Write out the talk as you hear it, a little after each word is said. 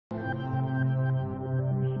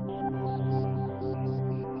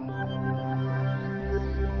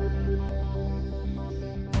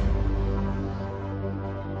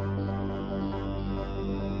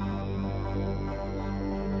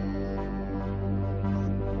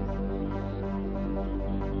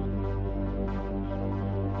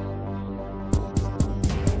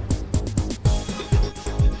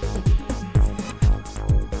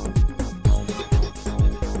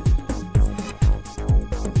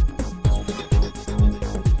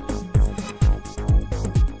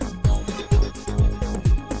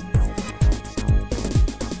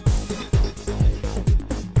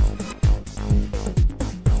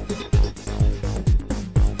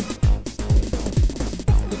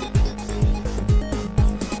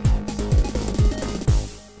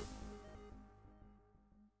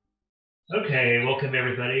Okay, welcome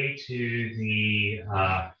everybody to the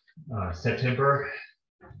September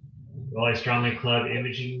Raleigh Astronomy Club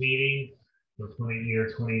imaging meeting for year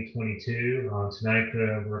 2022. Tonight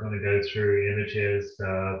we're going to go through images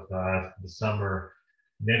of the summer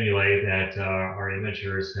nebulae that our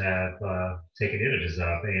imagers have taken images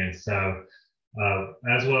of. And so,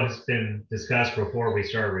 as what has been discussed before we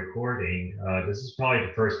started recording, this is probably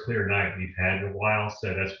the first clear night we've had in a while,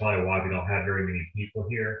 so that's probably why we don't have very many people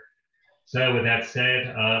here. So with that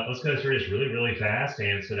said, let's go through this really fast,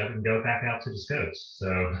 and so that we can go back out to the scopes. So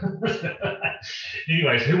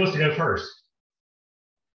anyways, who wants to go first?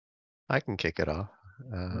 I can kick it off.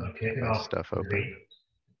 Kick it off. Stuff open. Great.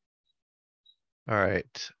 All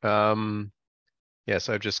right. Yes,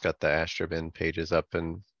 I've just got the Astrobin pages up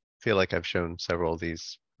and feel like I've shown several of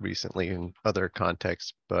these recently in other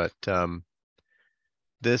contexts, but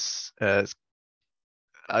this so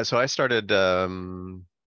I started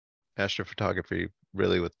astrophotography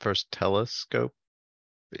really with first telescope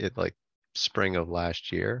like spring of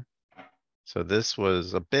last year. So this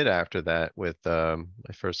was a bit after that with my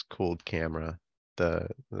first cooled camera,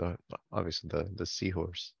 obviously the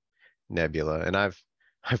Seahorse Nebula, and I've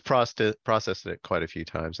processed it quite a few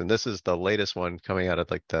times, and this is the latest one coming out of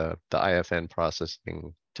like the IFN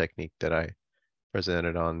processing technique that I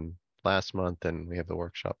presented on last month, and we have the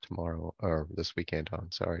workshop tomorrow or this weekend on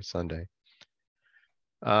Sunday.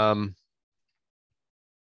 Yeah,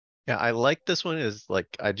 I like this one. Is like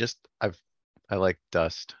I like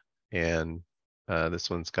dust, and this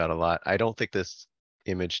one's got a lot. I don't think this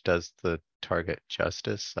image does the target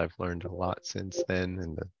justice. I've learned a lot since then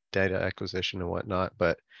in the data acquisition and whatnot,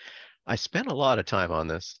 but I spent a lot of time on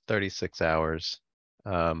this, 36 hours.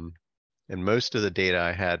 And most of the data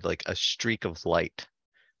I had like a streak of light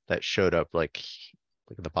that showed up like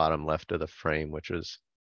at the bottom left of the frame, which was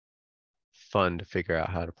fun to figure out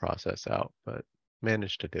how to process out, but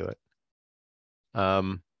managed to do it.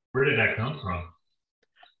 Where did that come from?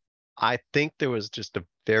 I think there was just a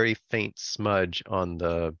very faint smudge on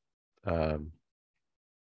the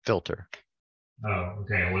filter. Oh,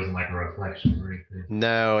 okay. It wasn't like a reflection or anything.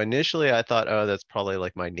 No, initially I thought, oh, that's probably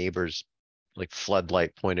like my neighbor's like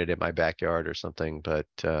floodlight pointed at my backyard or something, but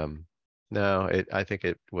no, I think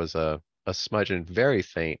it was a smudge, and very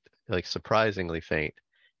faint, like surprisingly faint.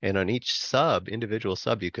 And on each individual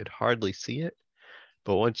sub, you could hardly see it.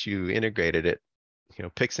 But once you integrated it, you know,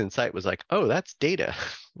 PixInsight was like, oh, that's data.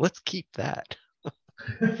 Let's keep that.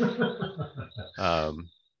 And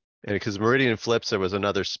because Meridian flips, there was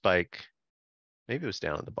another spike. Maybe it was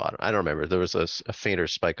down at the bottom. I don't remember. There was a fainter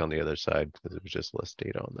spike on the other side because it was just less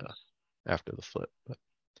data on after the flip. But,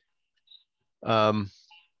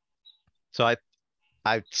 so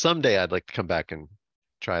I someday I'd like to come back and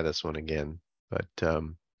try this one again. But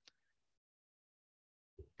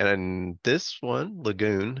and then this one,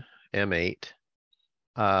 Lagoon M8,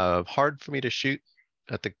 hard for me to shoot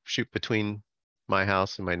between my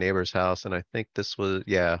house and my neighbor's house, and I think this was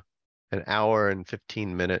an hour and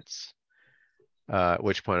 15 minutes. At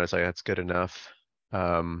which point I was like, that's good enough.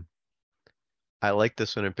 I like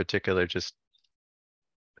this one in particular. Just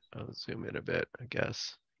I'll zoom in a bit, I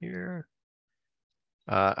guess here.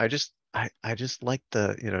 I just like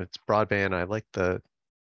the, you know, it's broadband. I like the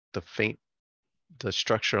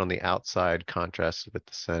structure on the outside contrasted with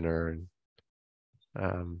the center,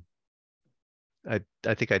 and I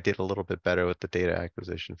think I did a little bit better with the data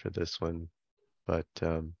acquisition for this one, but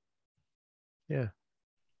yeah,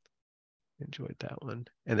 enjoyed that one.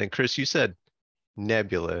 And then Chris, you said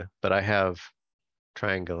Nebula, but I have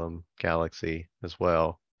Triangulum Galaxy as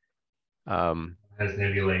well. Has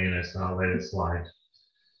Nebulae in it, so I'll let it slide.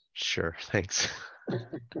 Sure, thanks.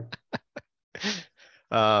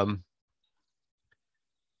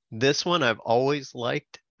 This one I've always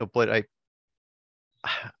liked, but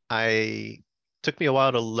I took me a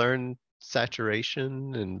while to learn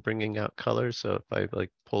saturation and bringing out colors. So if I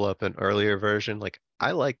like pull up an earlier version, like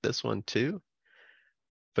I like this one too,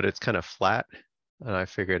 but it's kind of flat. And I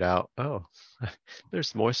figured out, oh,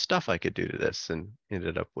 there's more stuff I could do to this, and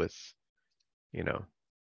ended up with, you know,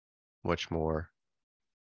 much more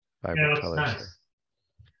vibrant colors. Nice.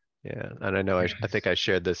 Yeah, and I know I think I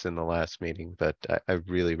shared this in the last meeting, but I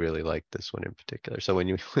really like this one in particular. So when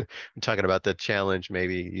you're talking about the challenge,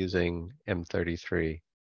 maybe using M33,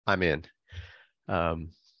 I'm in.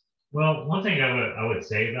 Well, one thing I would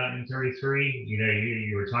say about M33, you know,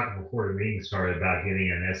 you were talking before the meeting started about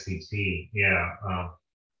getting an SCT. Yeah,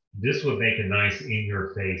 this would make a nice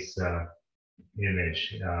in-your-face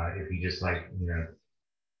image if you just like, you know,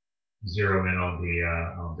 zero in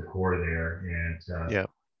on the core there, and yeah,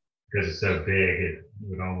 because it's so big, it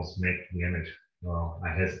would almost make the image well,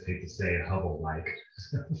 I hesitate to say Hubble-like.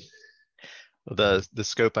 The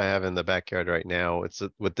scope I have in the backyard right now,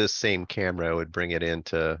 with this same camera, it would bring it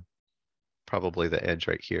into probably the edge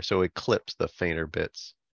right here. So it clips the fainter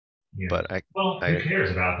bits. Yeah. But Well, who I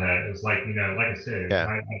cares about that? It's like, like I said, yeah,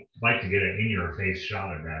 I'd like to get an in-your-face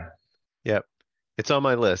shot of that. yep. It's on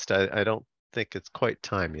my list. I don't think it's quite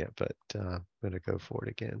time yet, but I'm gonna go for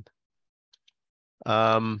it again.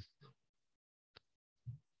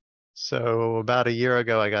 So about a year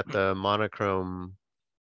ago, I got the monochrome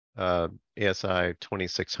ASI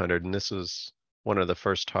 2600, and this was one of the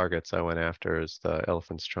first targets I went after is the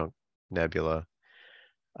Elephant's Trunk Nebula.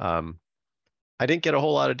 Um, I didn't get a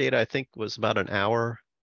whole lot of data. I think it was about an hour,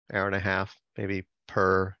 hour and a half, maybe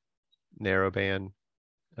per narrowband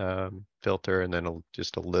filter, and then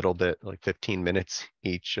just a little bit, like 15 minutes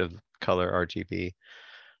each of color RGB.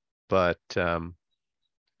 But I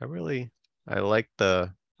like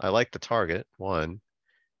the target one,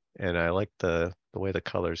 and I like the way the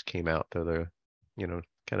colors came out. They're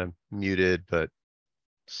kind of muted, but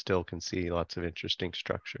still can see lots of interesting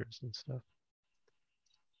structures and stuff.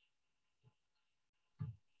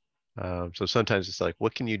 So sometimes it's like,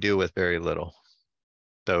 what can you do with very little?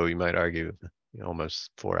 Though you might argue, almost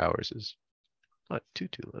 4 hours is not too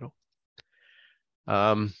little.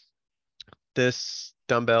 This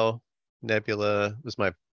dumbbell nebula was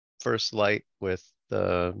my first light with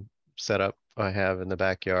the setup I have in the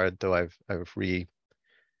backyard, though I've reconfigured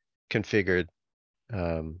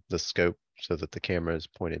the scope so that the camera is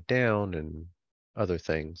pointed down and other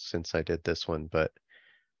things since I did this one, but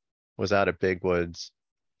was out at Big Woods.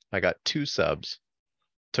 I got 2 subs,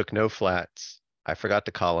 took no flats. I forgot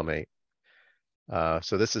to collimate.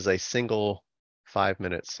 So this is a single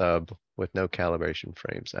 5-minute sub with no calibration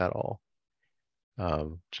frames at all,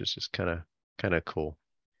 which is just kind of cool.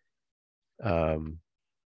 I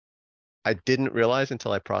didn't realize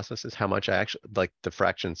until I processed this how much I actually like the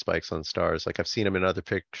fraction spikes on stars. Like I've seen them in other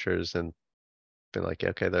pictures and been like,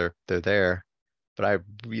 okay, they're there, but I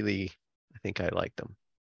think I like them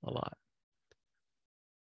a lot.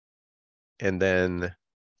 And then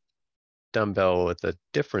dumbbell with a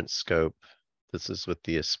different scope. This is with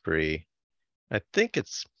the Esprit. I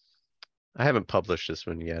haven't published this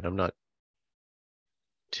one yet. I'm not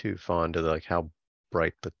too fond of like how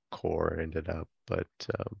bright the core ended up, but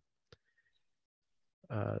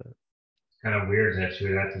Kind of weird that you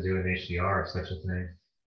would have to do an HDR of such a thing.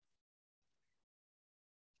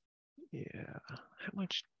 yeah. How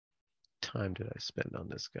much time did I spend on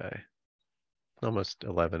this guy? Almost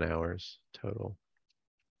 11 hours total.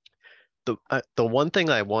 The one thing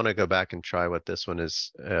I want to go back and try with this one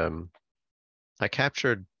is I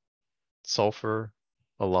captured sulfur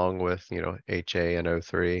along with HA and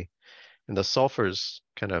O3, and the sulfur's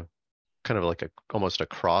kind of like almost a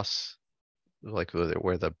cross, like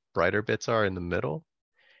where the brighter bits are in the middle.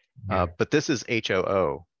 Yeah. But this is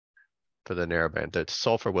HOO for the narrowband. The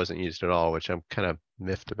sulfur wasn't used at all, which I'm kind of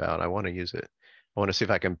miffed about. I want to use it. I want to see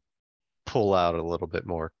if I can pull out a little bit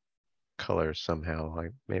more color somehow.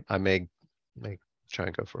 I may try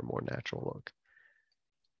and go for a more natural look.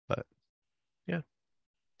 But yeah,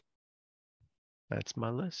 that's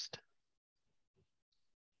my list.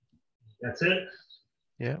 That's it?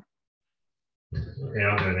 Yeah. Okay,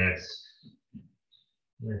 I'll go next.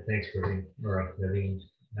 Yeah, thanks, Praveen. Or Praveen.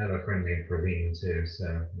 I have a friend named Praveen too, so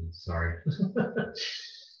I'm sorry.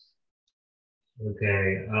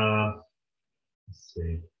 Okay, let's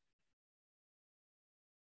see.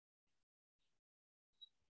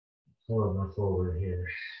 Pull up my folder here.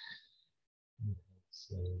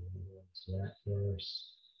 So that first.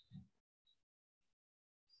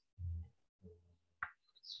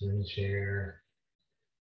 Screen share.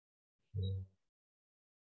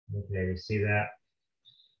 Okay, you see that?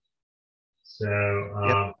 So,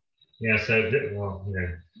 Yep. yeah, so, well,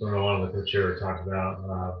 going along with what you were talking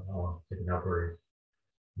about, picking up where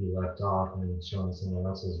you left off and showing someone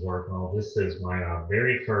else's work. Well, this is my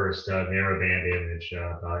very first narrowband image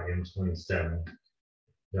about M27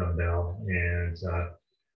 dumbbell. And so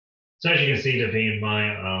as you can see, Devine,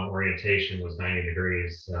 my orientation was 90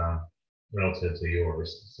 degrees relative to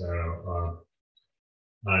yours. So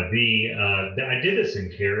I did this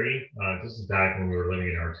in Cary. This is back when we were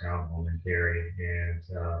living in our townhome in Cary, and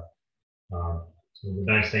the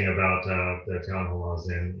nice thing about the townhome I was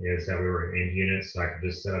in is that we were in units, so I could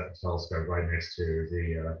just set up the telescope right next to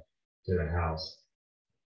the house.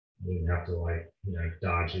 We didn't have to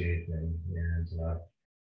dodge anything, and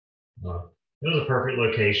it was a perfect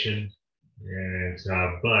location. And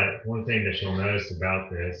but one thing that you'll notice about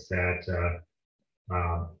this that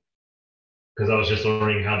because I was just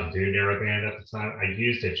learning how to do narrowband at the time. I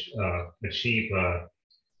used a cheap,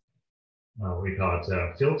 what do you call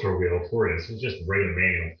it, filter wheel for this. It was just regular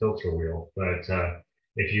manual filter wheel. But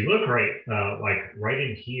if you look right, like right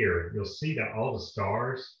in here, you'll see that all the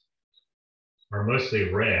stars are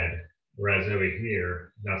mostly red, whereas over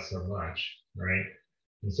here, not so much, right?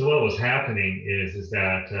 And so what was happening is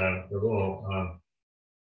that the little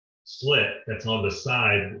slit that's on the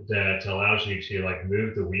side that allows you to like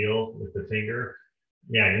move the wheel with the finger.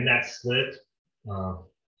 Yeah, in that slit,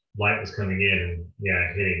 light was coming in and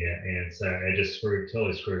yeah, hitting it. And so it just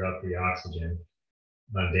totally screwed up the oxygen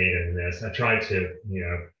data in this. I tried to,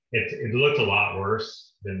 it looked a lot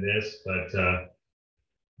worse than this, but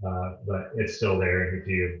it's still there if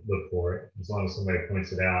you look for it. As long as somebody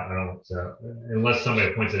points it out, I don't, unless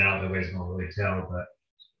somebody points it out, nobody's gonna really tell, but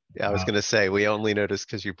Yeah, I was gonna say, we only noticed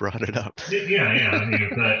because you brought it up. yeah, I mean,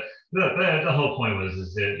 but the whole point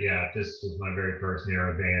was that yeah, this was my very first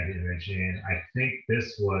narrowband image, and I think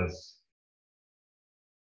this was,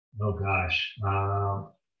 oh gosh,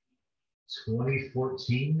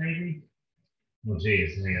 2014 maybe. Well,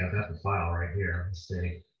 geez, yeah, I've got the file right here. Let's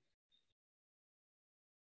see.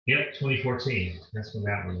 Yep, 2014. That's when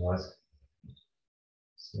that one was.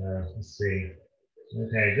 So let's see.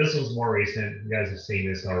 Okay, this was more recent. You guys have seen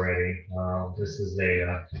this already. This is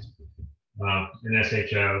an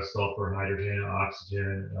SHO, sulfur, hydrogen,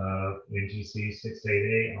 oxygen, NGC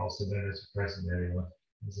 688, also known as a crescent nebula.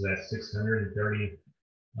 This is at 630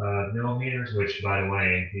 millimeters, which, by the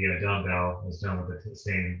way, the dumbbell was done with the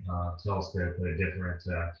same telescope but a different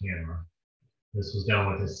camera. This was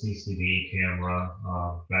done with a CCD camera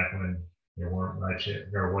back when there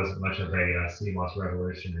wasn't much of a CMOS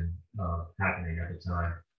revolution happening at the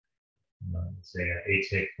time. Say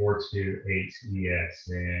ATIC 428EX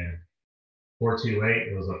and 428,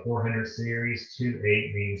 it was a 400 series.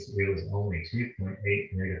 28 means it was only 2.8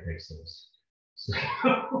 megapixels. So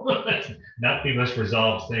not the most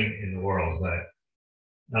resolved thing in the world, but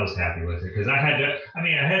I was happy with it because I had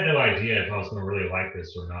no idea if I was going to really like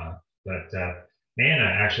this or not. But Anna,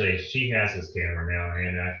 actually, she has this camera now,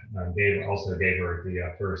 and I also gave her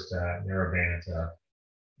the first narrowband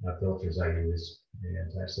filters I used.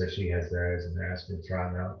 And so she has those and asked me to try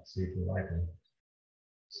them out, see if we like them.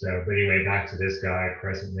 So, but anyway, back to this guy,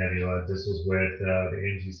 Crescent Nebula. This was with the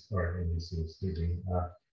NGC, excuse me,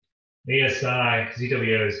 ASI,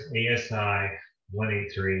 ZWO's ASI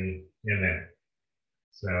 183 MM.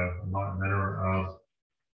 So,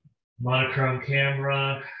 monochrome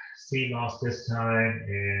camera, CMOS this time.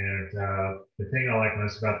 And the thing I like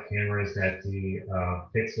most about the camera is that the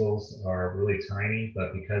pixels are really tiny,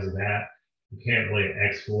 but because of that, you can't really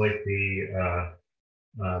exploit the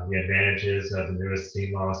advantages of the newest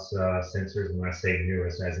CMOS sensors. When I say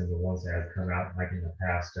newest, as in the ones that have come out like in the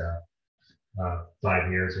past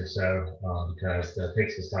 5 years or so, because the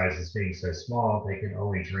pixel sizes being so small, they can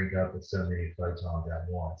only drink up with so many photons at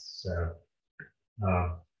once. So,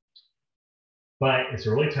 but it's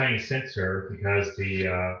a really tiny sensor because the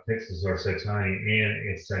pixels are so tiny, and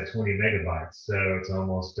it's 20 megabytes. So it's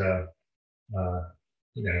almost 2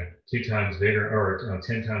 times bigger, or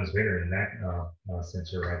 10 times bigger than that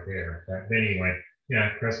sensor right there. But anyway,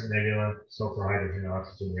 Crescent Nebula, sulfur, hydrogen,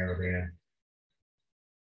 oxygen, narrowband.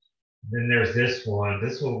 Then there's this one.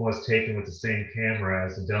 This one was taken with the same camera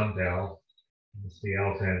as the dumbbell. It's the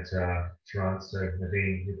elephant trunk. So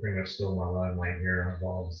Naveen, you pretty much stole my limelight here of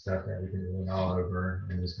all the stuff that we've been doing all over.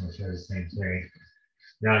 I'm just going to show you the same thing.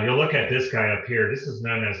 Now you'll look at this guy up here. This is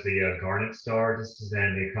known as the Garnet Star. This is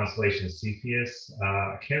in the constellation of Cepheus.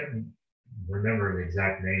 I can't remember the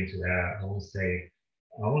exact name to that. I want to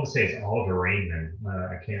say it's Alderaan.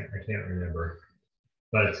 I can't remember.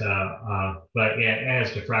 But yeah, it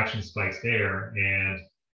has diffraction spikes there, and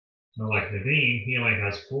like Naveen, he only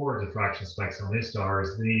has 4 diffraction spikes on his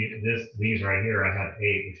stars. These right here, I have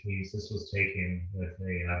 8, which means this was taken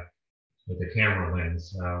with a camera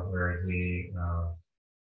lens, where the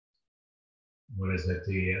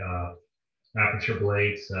the aperture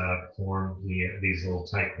blades form these little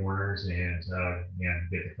tight corners, and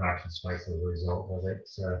get diffraction spikes as a result of it.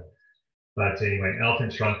 So. But anyway,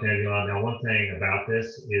 Elephant Trunk Nebula. Now, one thing about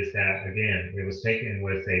this is that, again, it was taken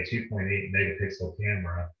with a 2.8 megapixel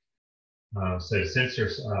camera. So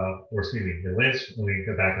sensors, or excuse me, the lens, when we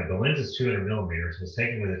go back up, the lens is 200 millimeters, was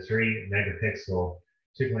taken with a 3 megapixel,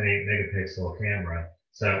 2.8 megapixel camera.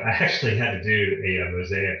 So I actually had to do a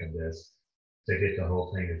mosaic of this to get the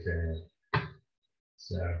whole thing to fit in.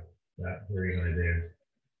 So that what are you going to do?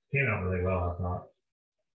 Came out really well, I thought.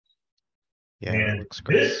 Yeah, and that looks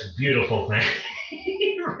great. This beautiful thing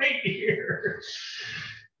right here.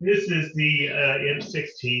 This is the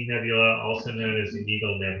M16 Nebula, also known as the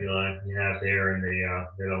Eagle Nebula. You have there in the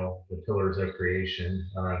middle the Pillars of Creation.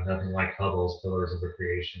 Nothing like Hubble's Pillars of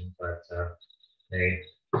Creation, but hey,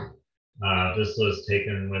 this was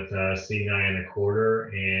taken with C9 1/4,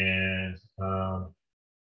 and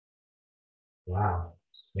wow,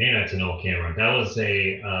 man, that's an old camera. That was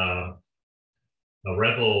a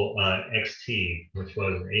Rebel XT, which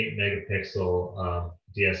was an 8 megapixel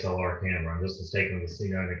DSLR camera. This was taken with a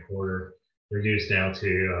C9 1/4, reduced down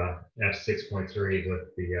to f6.3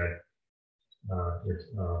 with the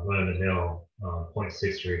run-of-the-mill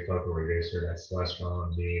 0.63 focal reducer that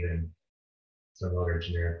Celestron, Mead, and some other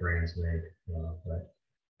generic brands make. But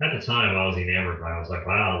at the time, I was enamored by it. I was like,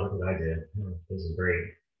 wow, look what I did. This is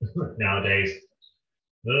great. Nowadays,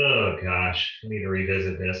 oh gosh, I need to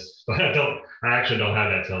revisit this, but I actually don't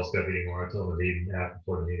have that telescope anymore. I told the meeting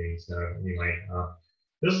before the meeting. So anyway,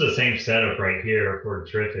 this is the same setup right here for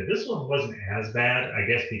the Trifid. This one wasn't as bad, I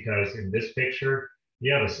guess, because in this picture,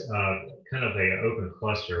 you have a kind of a open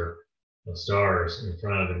cluster of stars in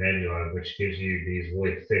front of the nebula, which gives you these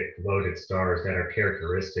really thick, loaded stars that are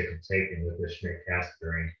characteristic of taken with the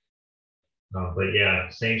Schmidt-Cassegrain. But yeah,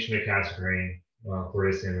 same Schmidt-Cassegrain for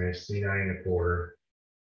this image, C9 1/4.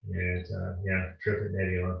 And yeah, Trifid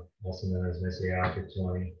Nebula, also known as Messier Object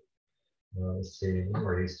 20. Let's see, when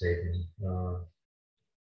were these taken?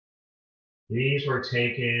 These were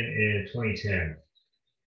taken in 2010.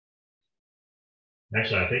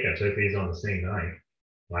 Actually, I think I took these on the same night.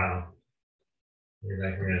 Wow. Way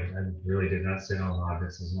back then, I really did not sit on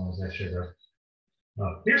objects as long as I should have.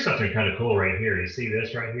 Here's something kind of cool right here. You see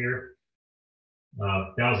this right here?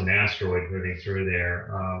 That was an asteroid moving through there.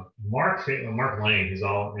 Mark Lane, who's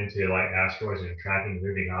all into like asteroids and tracking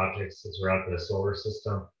moving objects throughout the solar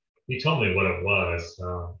system, he told me what it was.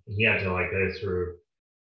 He had to like go through.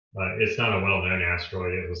 It's not a well-known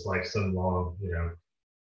asteroid. It was like some long,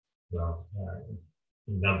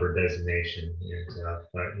 number designation.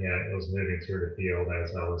 But yeah, it was moving through the field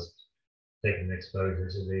as I was taking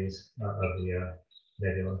exposures of these of the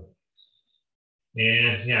nebula.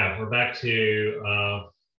 And yeah, we're back to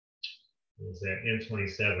what was that,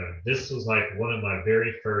 M27. This was like one of my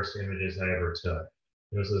very first images I ever took.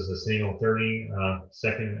 This was a single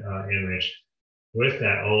 30-second image with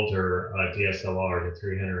that older DSLR, the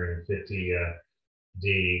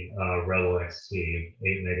 350D Rebel XT,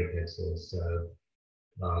 8 megapixels. So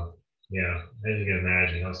yeah, as you can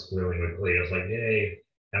imagine, I was squealing with glee. I was like, yay,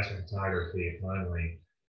 astrophotography, finally.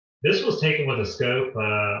 This was taken with a scope.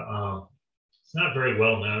 It's not very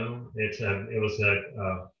well known. It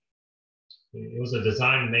was a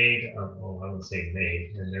design made. Oh, I wouldn't say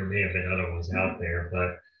made, and there may have been other ones out there,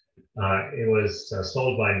 but it was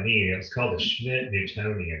sold by me. It was called the Schmidt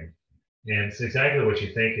Newtonian, and it's exactly what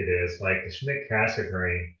you think it is. Like the Schmidt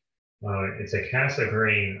Cassegrain, it's a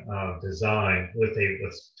Cassegrain design with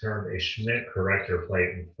what's termed a Schmidt corrector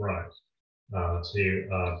plate in front to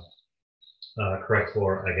correct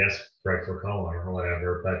for color or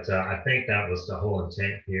whatever. But I think that was the whole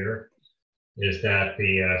intent here, is that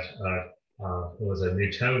it was a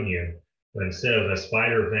Newtonian, but instead of a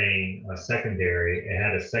spider vane secondary, it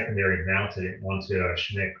had a secondary mounted onto a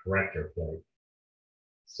Schmidt corrector plate.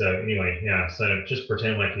 So anyway, yeah, so just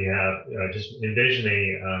pretend like you have, just envision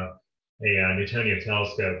a Newtonian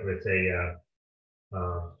telescope with the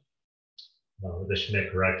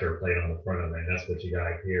Schmidt corrector plate on the front of it. That's what you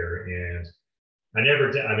got here. And I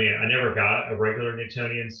never got a regular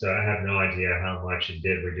Newtonian, so I have no idea how much it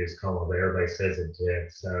did reduce color, but everybody says it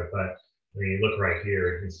did. So, but when you look right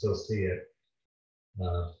here, you can still see it,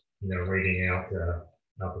 radiating out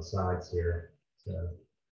the sides here. So,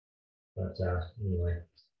 but anyway,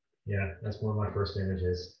 yeah, that's one of my first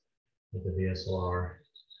images with the DSLR.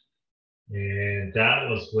 And that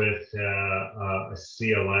was with a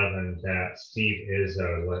C11 that Steve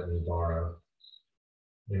Izzo let me borrow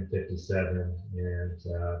in 57, and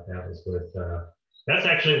that was with that's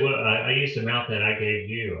actually what I used to mount that I gave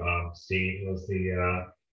you, Steve, was the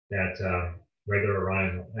that regular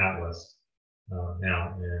Orion Atlas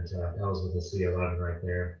mount, and that was with the C11 right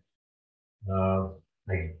there.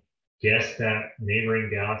 I guess that neighboring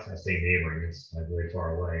galaxy, I say neighboring, it's not very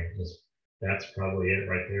far away. That's probably it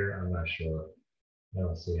right there. I'm not sure. I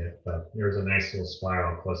don't see it, but there's a nice little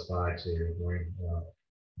spiral close by to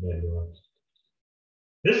Nebula.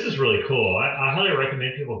 This is really cool. I highly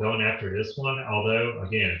recommend people going after this one, although,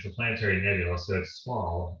 again, it's a planetary nebula, so it's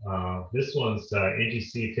small. This one's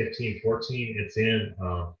NGC 1514. It's in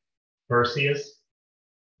Perseus,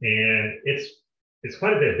 and it's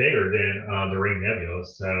quite a bit bigger than the Ring Nebula.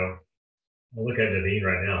 So I look at Naveen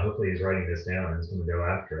right now. Hopefully, he's writing this down and he's going to go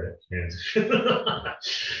after it. And,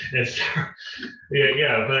 and so,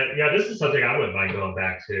 yeah, but yeah, this is something I wouldn't mind going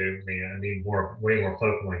back to. I need way more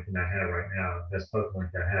focal length than I have right now. The best focal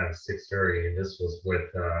length I have is 630, and this was with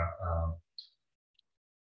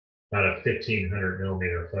about a 1500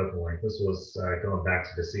 millimeter focal length. This was going back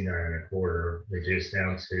to the C9 1/4, reduced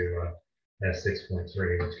down to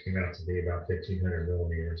f6.3, which came out to be about 1500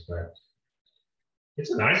 millimeters. But it's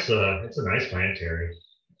a nice planetary.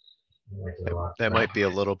 I like it a lot. That might be a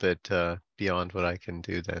little bit beyond what I can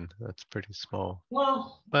do then. That's pretty small.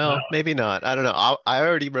 Well, Well, maybe not. I don't know. I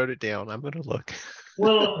already wrote it down. I'm gonna look.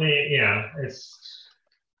 well, I mean, yeah,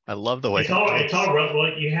 I love the way it's all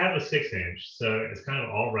well. You have a 6-inch, so it's kind of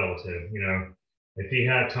all relative. If you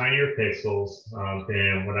have tinier pixels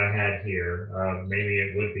than what I had here, maybe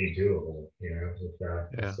it would be doable. With a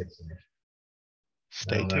 6-inch.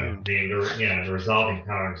 Stay tuned. The resolving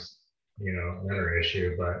power's another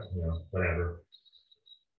issue, but whatever.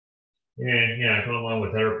 And yeah, going along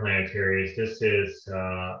with other planetaries, this is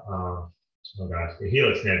oh gosh, the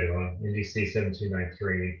Helix Nebula, NGC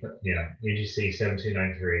 7293. Yeah, NGC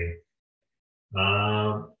 7293.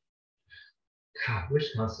 God,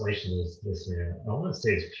 which constellation is this in? I want to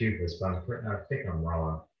say it's Pupus, but I think I'm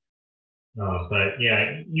wrong. But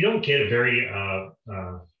yeah, you don't get a very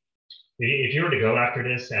if you were to go after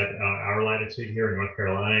this at our latitude here in North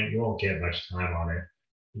Carolina, you won't get much time on it.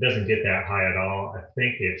 It doesn't get that high at all. I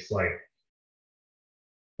think it's like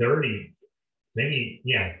 30, maybe,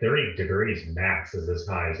 yeah, 30 degrees max is as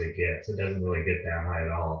high as it gets. It doesn't really get that high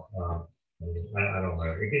at all. I don't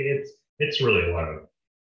know. It's really low.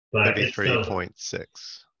 But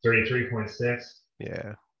 33.6. 33.6?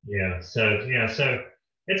 Yeah. Yeah. So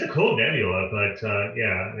it's a cool nebula, but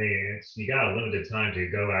yeah, I mean, you got a limited time to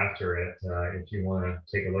go after it if you want to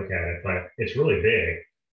take a look at it. But it's really big,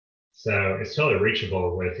 so it's totally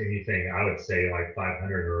reachable with anything. I would say like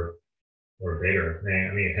 500 or bigger.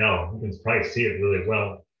 I mean, hell, you can probably see it really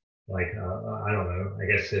well. Like I don't know. I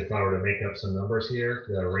guess if I were to make up some numbers here,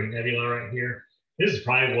 the Ring Nebula right here. This is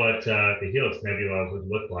probably what the Helix Nebula would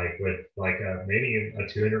look like with like maybe a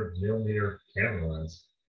 200 millimeter camera lens.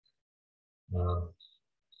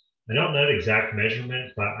 I don't know the exact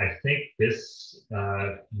measurement, but I think this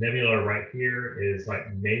nebula right here is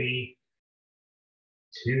like maybe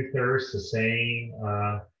 2/3 the same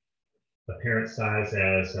apparent size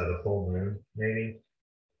as the full moon, maybe.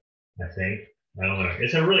 I think. I don't know.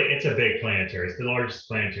 It's a big planetary. It's the largest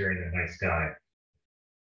planetary in the night sky.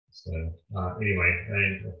 So anyway,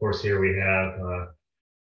 and of course here we have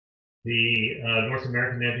the North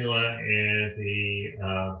American Nebula and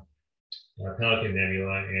the Pelican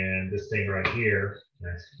Nebula, and this thing right here,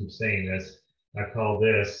 I keep saying this, I call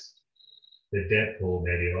this the Deadpool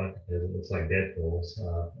Nebula, because it looks like Deadpool's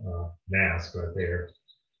mask right there.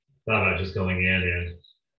 Thought about just going in and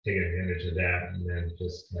taking an image of that and then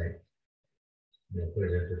just like put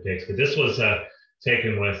it in for pics. But this was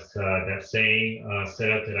taken with that same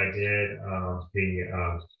setup that I did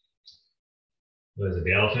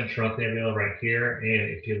the Elephant Trunk Nebula right here. And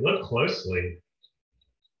if you look closely,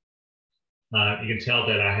 you can tell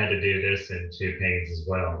that I had to do this in 2 panes as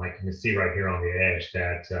well. Like you can see right here on the edge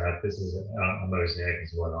that this is a mosaic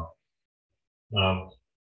as well.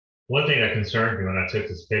 One thing that concerned me when I took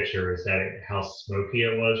this picture is that how smoky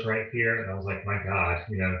it was right here. And I was like, my God,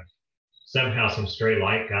 somehow some stray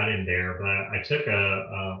light got in there. But I took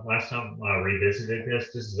last time I revisited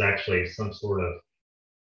this is actually some sort of,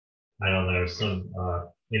 I don't know, some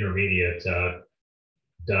intermediate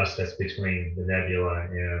dust that's between the nebula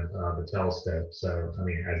and the telescope. So, I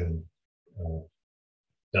mean, as in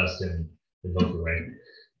dust in the Milky Way.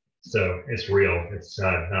 So it's real. It's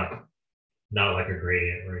not like a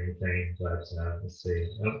gradient or anything, but let's see.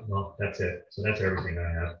 Oh, well, that's it. So that's everything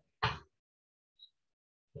I have.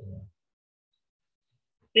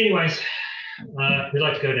 Anyways, who'd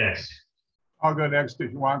like to go next? I'll go next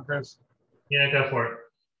if you want, Chris. Yeah, go for it.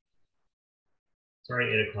 It's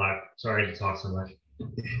already 8 o'clock. Sorry to talk so much.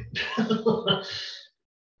 Is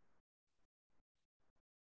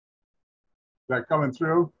that coming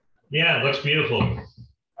through? Yeah, it looks beautiful.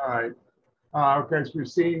 All right. Okay, so we've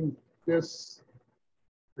seen this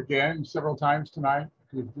again several times tonight,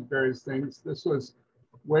 various things. This was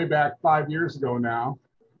way back 5 years ago now.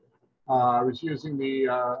 I was using the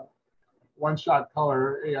one-shot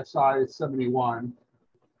color ASI 71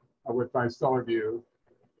 with my stellar view.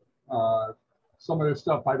 Some of this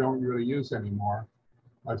stuff I don't really use anymore.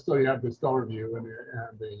 I still have the stellar view and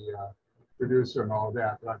the reducer and all of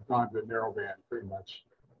that, but I've gone to narrowband pretty much.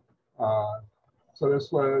 So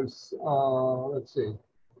this was, let's see,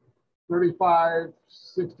 35,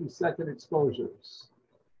 60-second exposures.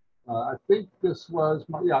 I think this was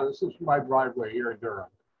my, yeah, this was my driveway here in Durham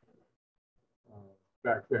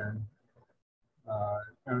back then.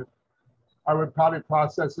 And I would probably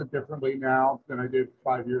process it differently now than I did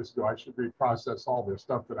 5 years ago. I should reprocess all the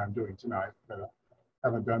stuff that I'm doing tonight, but I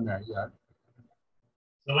haven't done that yet.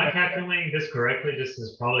 So am I calculating this correctly? This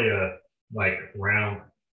is probably a like around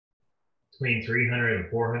between 300 and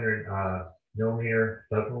 400 millimeter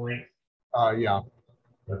focal length. Yeah.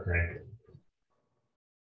 Okay.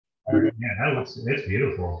 Yeah, that looks, it's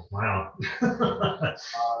beautiful. Wow.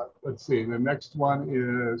 Let's see. The next one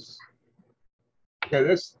is, okay,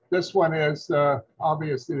 this one is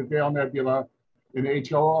obviously the Veil Nebula in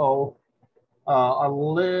HOO. A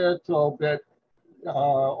little bit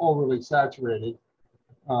overly saturated.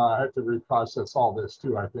 I have to reprocess all this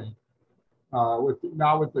too, I think. With the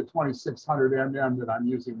 2600 mm that I'm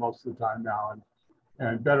using most of the time now,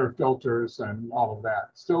 and better filters and all of that.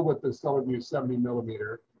 Still with the Stellarvue 70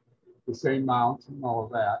 millimeter, the same mount and all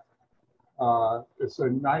of that. It's a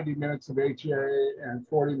 90 minutes of HA and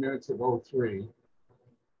 40 minutes of O3,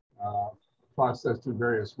 processed in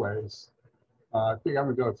various ways. I think I'm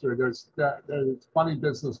gonna go through. There's funny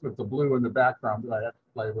business with the blue in the background that I have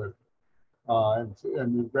to play with. And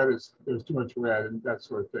the red is, there's too much red and that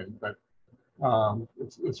sort of thing, but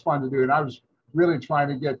it's fun to do. And I was really trying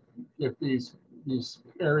to get these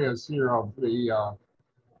areas here of the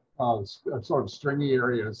sort of stringy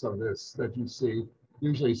areas of this that you see.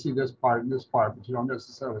 Usually you see this part and this part, but you don't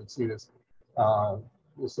necessarily see this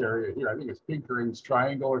this area here. I think it's Pinkering's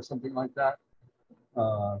triangle or something like that.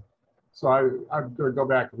 So I'm going to go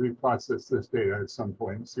back and reprocess this data at some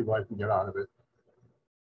point and see what I can get out of it.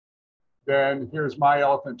 Then here's my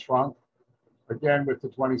elephant trunk, again with the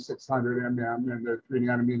 2600 mm and the 3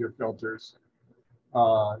 nanometer filters.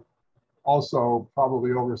 Also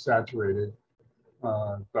probably oversaturated,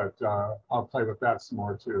 but I'll play with that some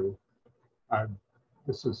more too.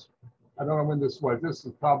 This is, I don't know when this was. This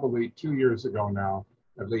is probably 2 years ago now,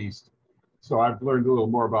 at least. So I've learned a little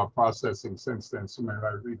more about processing since then, so maybe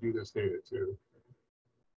I redo this data too.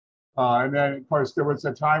 And then, of course, there was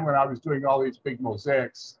a time when I was doing all these big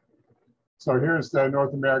mosaics. So here's the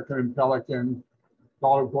North American and Pelican,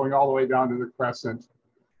 going all the way down to the Crescent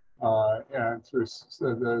and through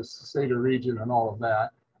the Seder region and all of that.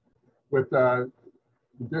 With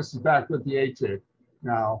this is back with the ATIC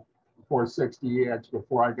now, 460EX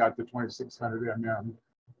before I got the 2600 mm.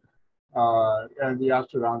 And the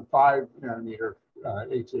Astrodon 5 nanometer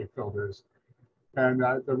HA filters, and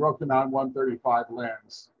the Rokinon 135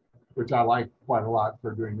 lens, which I like quite a lot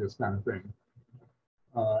for doing this kind of thing.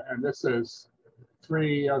 And this is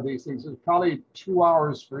 3 of these things. It's probably 2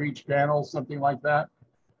 hours for each panel, something like that,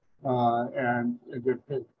 and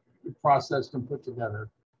it processed and put together.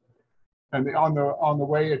 And on the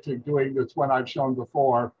way to doing this one I've shown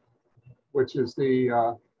before, which is the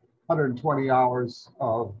 120 hours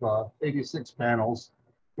of 86 panels,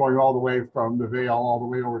 going all the way from the Veil all the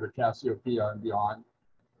way over to Cassiopeia and beyond.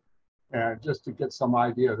 And just to get some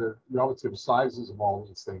idea of the relative sizes of all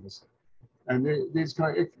these things. And this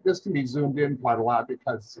can be zoomed in quite a lot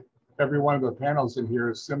because every one of the panels in here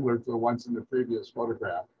is similar to the ones in the previous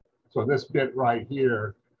photograph. So this bit right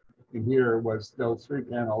here in here was those 3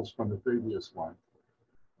 panels from the previous one.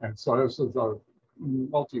 And so this was a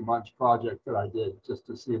multi-month project that I did just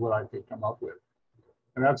to see what I could come up with.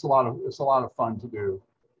 And that's it's a lot of fun to do.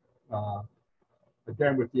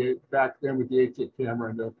 Again, back then with the ATIC camera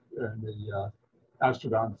and the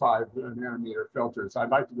Astrodon 5 nanometer filters.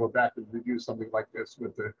 I'd like to go back and review something like this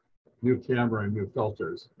with the new camera and new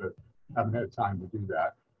filters, but haven't had time to do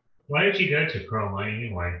that. Why did you go to Chroma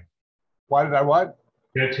anyway? Why did I what?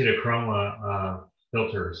 Go to the Chroma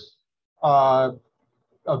filters.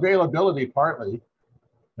 Availability partly.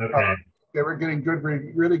 Okay. They were getting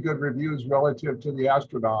really good reviews relative to the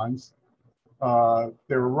Astrodons.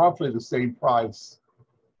 They were roughly the same price,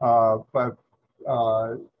 but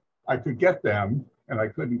I could get them, and I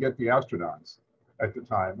couldn't get the Astrodons at the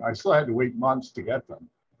time. I still had to wait months to get them.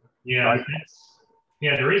 Yeah,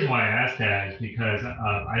 yeah. The reason why I asked that is because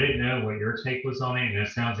I didn't know what your take was on it, and it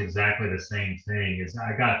sounds exactly the same thing. Is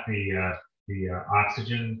I got the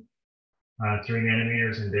oxygen 3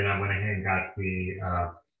 nanometers, and then I went ahead and got the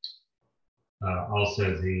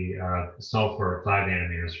also the sulfur 5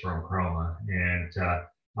 nanometers from Chroma, and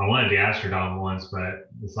I wanted the Astrodon ones, but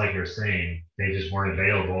it's like you're saying, they just weren't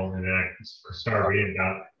available. And then I started reading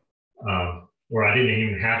about, or I didn't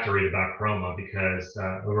even have to read about Chroma because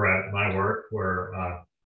over at my work where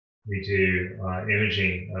we do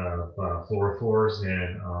imaging of fluorophores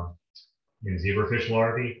and zebrafish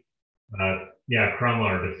larvae, Yeah, Chroma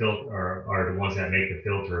are the ones that make the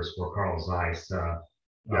filters for Carl Zeiss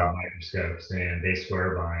Yeah. microscopes, and they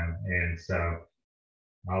swear by them. And so,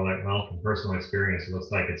 well, from personal experience, it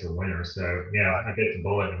looks like it's a winner. So yeah, I bit the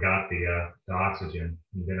bullet and got the oxygen.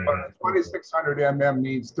 And then I But got the 2600 mm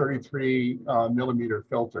needs 33 millimeter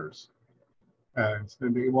filters, and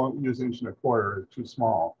they won't use 1 1/4. It's too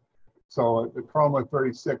small. So the Chroma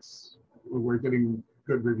 36, we're getting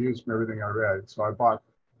good reviews from everything I read. So I bought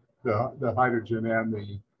the hydrogen and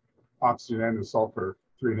the oxygen and the sulfur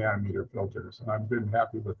 3 nanometer filters, and I've been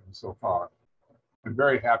happy with them so far. I'm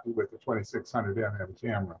very happy with the 2600 mm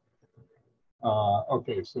camera.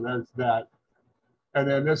 Okay, so that's that. And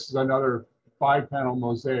then this is another 5-panel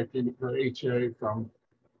mosaic for HA from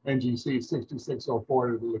NGC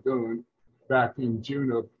 6604 to the Lagoon back in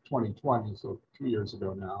June of 2020, so 2 years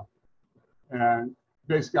ago now. And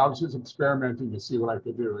basically, I was just experimenting to see what I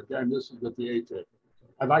could do. Again, this is with the ATIC.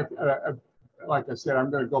 I'd like I said,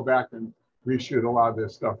 I'm going to go back and reshoot a lot of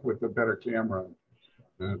this stuff with a better camera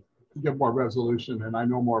and get more resolution. And I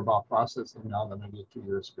know more about processing now than I did 2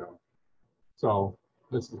 years ago. So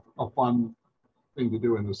this is a fun thing to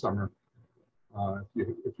do in the summer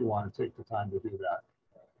if you want to take the time to do that.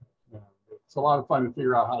 It's a lot of fun to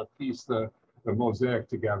figure out how to piece the mosaic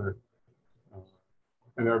together.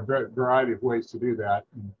 And there are a variety of ways to do that.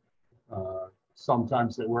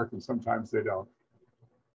 Sometimes they work and sometimes they don't.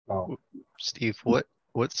 So, Steve, what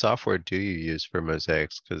software do you use for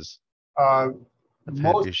mosaics? Because I've had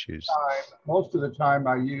most issues. Most of the time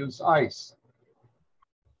I use ICE. Is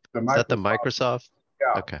that the Microsoft?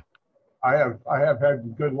 Yeah. Okay. I have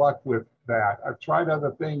had good luck with that. I've tried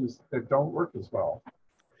other things that don't work as well.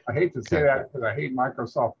 I hate to say that because I hate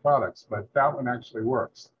Microsoft products, but that one actually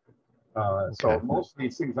works. So most of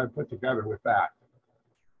these things I put together with that.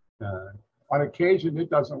 On occasion, it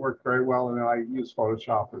doesn't work very well, and then I use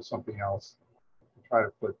Photoshop or something else to try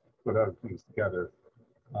to put other things together.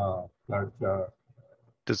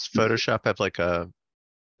 Does Photoshop have like an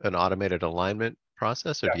automated alignment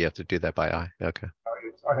process, or do you have to do that by eye? Okay.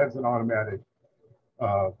 It has an automatic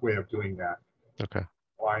way of doing that. Okay.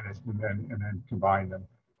 Align it and then combine them.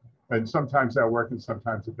 And sometimes that works and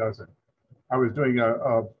sometimes it doesn't. I was doing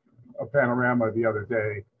a panorama the other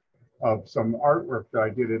day of some artwork that I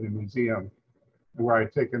did in a museum where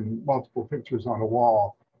I'd taken multiple pictures on a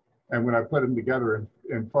wall. And when I put them together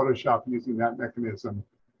in Photoshop using that mechanism,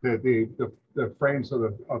 the frames of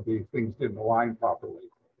the things didn't align properly.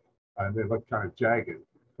 And they looked kind of jagged.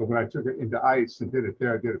 But when I took it into ICE and did it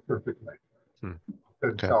there, I did it perfectly.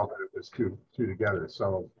 Couldn't tell that it was two together.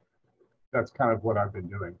 So that's kind of what I've been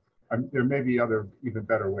doing. There may be other even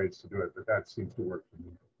better ways to do it, but that seems to work for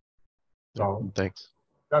me. So thanks.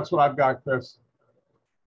 That's what I've got, Chris.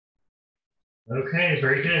 Okay,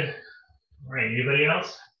 very good. All right, anybody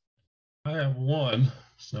else? I have one,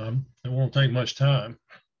 so it won't take much time.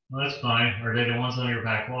 Well, that's fine. Are they the ones on your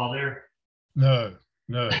back wall there? No,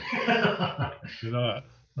 they're not.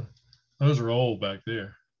 Those are old back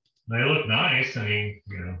there. They look nice. I mean,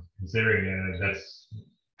 considering that's.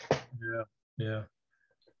 Yeah.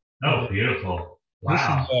 Oh, beautiful!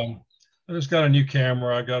 Wow. I just got a new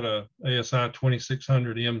camera. I got a ASI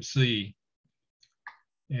 2600 MC,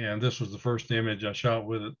 and this was the first image I shot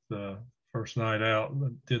with it the first night out. I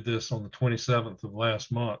did this on the 27th of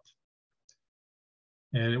last month,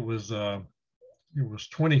 and it was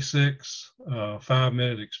 26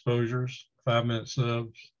 5-minute exposures, 5-minute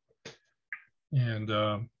subs, and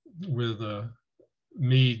with a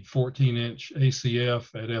Meade 14-inch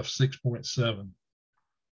ACF at f6.7.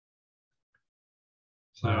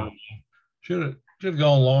 So should have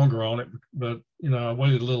gone longer on it, but I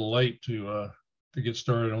waited a little late to get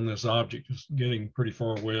started on this object. It's getting pretty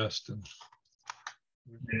far west. And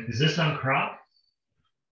is this on crop?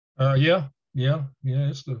 yeah.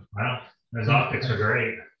 It's the wow. Those optics are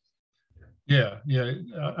great. Yeah.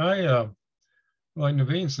 I like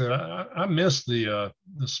Naveen said, I missed the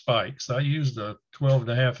spikes. I used a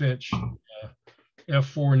 12.5-inch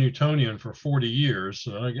f4 Newtonian for 40 years,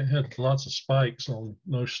 so I had lots of spikes on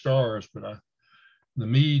most stars. But the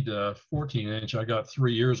Meade 14-inch I got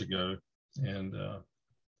 3 years ago, and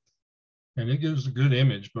it gives a good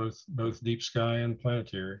image, both deep sky and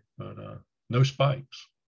planetary, but no spikes.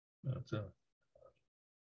 But,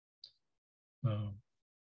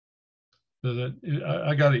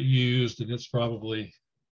 I got it used, and it's probably,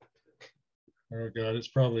 oh God, it's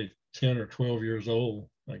probably 10 or 12 years old,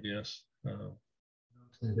 I guess.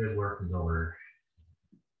 It's in good working order.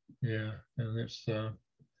 Yeah, and it's.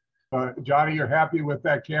 Johnny, you're happy with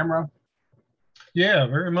that camera? Yeah,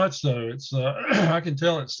 very much so. It's I can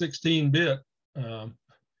tell it's 16-bit.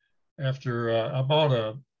 After I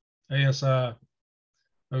bought ASI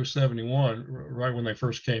 071 right when they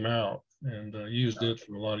first came out, and used it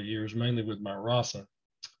for a lot of years, mainly with my RASA.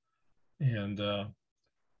 And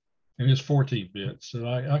it's 14-bit, so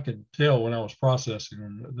I could tell when I was processing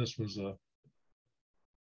them that this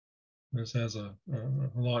has a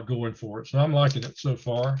lot going for it. So I'm liking it so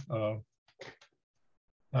far.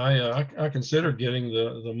 I considered getting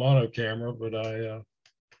the mono camera, but I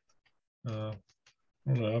don't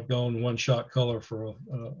know. I've gone one-shot color for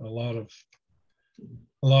a lot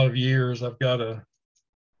of years. I've got a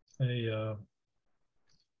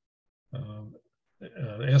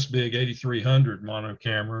SBIG 8300 mono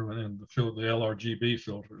camera and the LRGB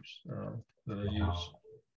filters that I use.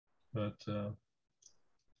 But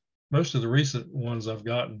most of the recent ones I've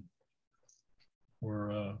gotten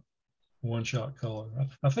were one-shot color.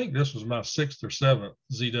 I think this was my 6th or 7th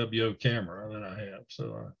ZWO camera that I have.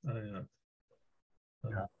 So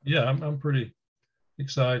yeah, I'm pretty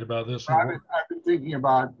excited about this one. I've been thinking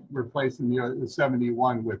about replacing the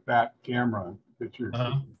 71 with that camera that you're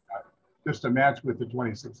just to match with the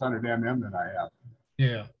 2600 mm that I have.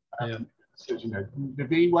 Yeah, yeah.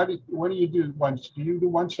 David, what do you do? Do you do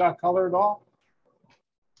one-shot color at all?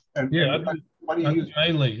 And yeah, what do you use?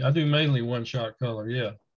 I do mainly one-shot color.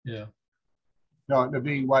 Yeah, yeah. No,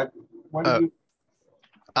 David, what do you?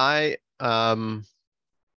 I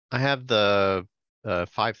have the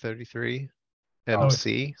 533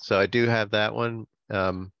 MC, so I do have that one.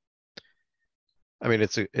 I mean,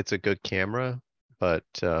 it's a good camera, but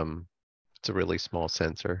it's a really small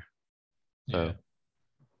sensor. So Yeah.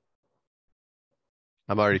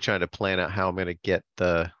 I'm already trying to plan out how I'm going to get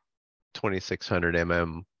the 2600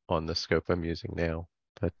 mm on the scope I'm using now,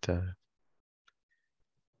 but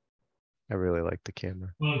I really like the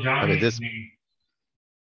camera. Well, Johnny, I mean, this.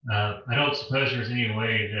 I don't suppose there's any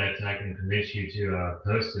way that I can convince you to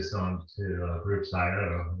post this on to Groups.io.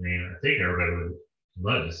 I mean, I think everybody would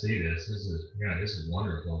love to see this. This is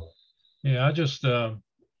wonderful. Yeah, I just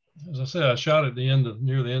as I said, I shot at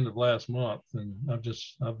near the end of last month, and I've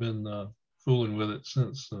been fooling with it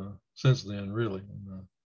since then, really. And,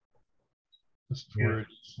 this is where it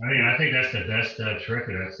is. I mean, I think that's the best trick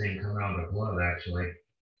that I've seen come out of the glove, actually.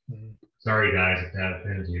 Mm-hmm. Sorry, guys, if that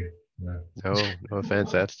offends you. No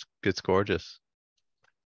offense. It's gorgeous.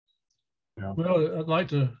 Yeah. Well, I'd like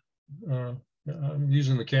to. I'm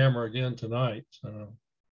using the camera again tonight. Yeah,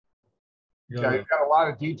 you've got a lot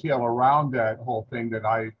of detail around that whole thing that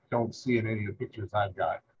I don't see in any of the pictures I've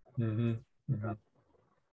got. Mm-hmm. Mm-hmm.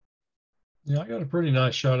 Yeah, I got a pretty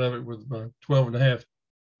nice shot of it with 12.5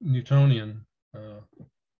 Newtonian,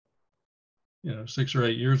 6 or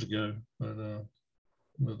 8 years ago.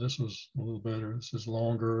 But this was a little better. This is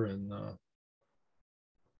longer and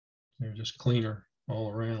just cleaner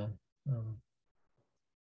all around.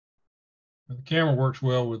 The camera works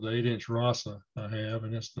well with the 8-inch RASA I have,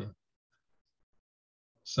 and it's the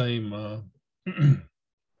same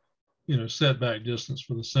setback distance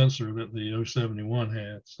for the sensor that the 071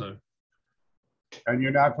 had. So. And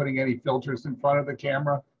you're not putting any filters in front of the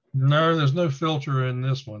camera? No, there's no filter in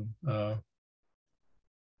this one.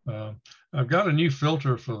 I've got a new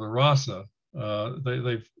filter for the RASA.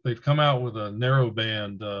 They've come out with a narrow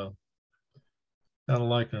band, kind of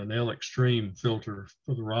like an L Extreme filter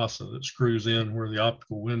for the RASA that screws in where the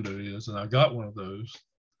optical window is, and I got one of those,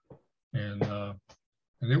 and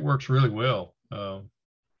it works really well. I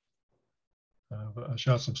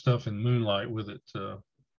shot some stuff in moonlight with it a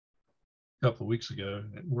couple of weeks ago.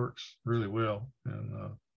 It works really well,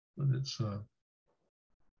 and but it's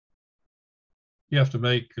you have to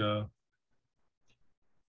make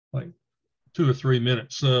like 2 or 3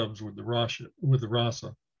 minute subs with the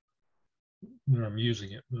RASA when I'm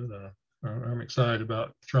using it. But I'm excited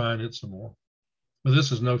about trying it some more. But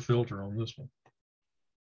this is no filter on this one.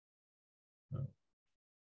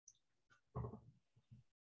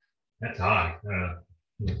 That's odd. I don't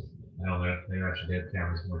know. Maybe I should give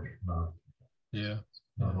cameras more.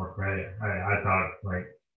 More credit. I thought like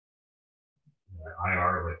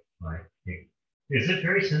IR would like. Is it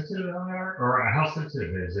very sensitive in IR, or how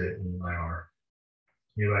sensitive is it in IR?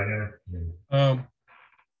 I know.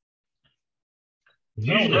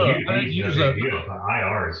 Usually,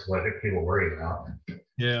 IR is what people worry about.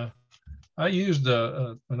 Yeah, I used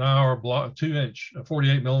an IR block, 2-inch,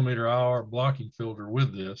 48 millimeter IR blocking filter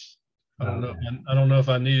with this. I don't know if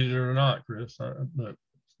I needed it or not, Chris. But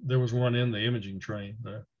there was one in the imaging train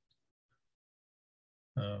there.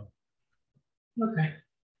 Okay.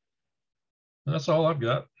 That's all I've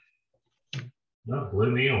got. No,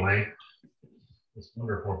 blew me away. It's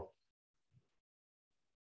wonderful.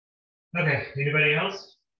 Okay, anybody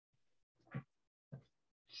else?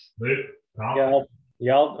 Luke? Yeah,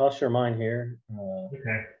 Yeah, I'll share mine here.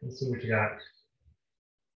 Okay, let's see what you got.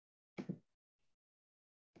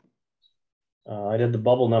 I did the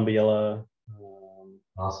Bubble Nebula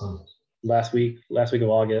Awesome. last week of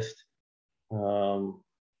August.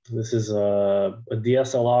 This is a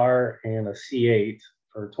DSLR and a C8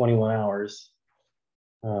 for 21 hours.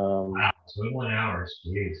 Wow, 21 hours,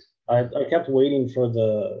 jeez. I kept waiting for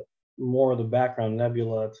more of the background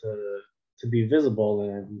nebula to be visible,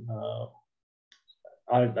 and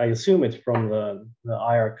I assume it's from the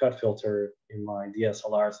IR cut filter in my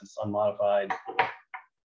DSLR since it's unmodified.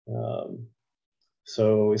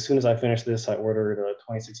 So as soon as I finished this, I ordered a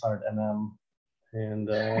 2600 mm, and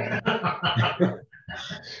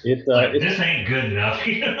this ain't good enough.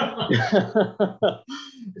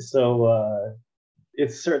 So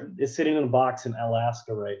it's sitting in a box in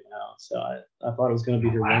Alaska right now. So I thought it was going to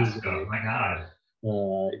be here Wednesday. Oh my God.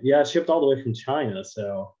 Yeah, it shipped all the way from China.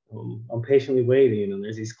 So I'm patiently waiting, and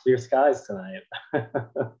there's these clear skies tonight.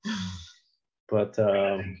 But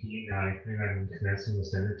I think I'm connecting the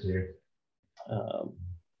center too.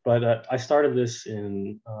 But I started this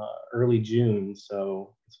in early June,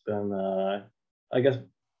 so it's been, I guess,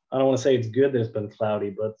 I don't want to say it's good that it's been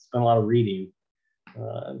cloudy, but it's been a lot of reading,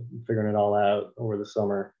 figuring it all out over the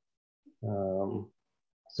summer. So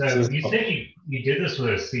you said you did this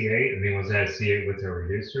with a C8. I mean, was that a C8 with a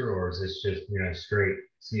reducer, or is this just straight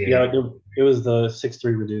C8? Yeah, it was the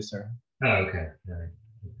 6.3 reducer. Oh, okay. All right.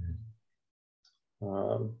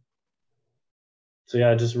 Okay. So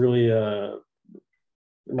yeah, just really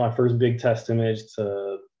my first big test image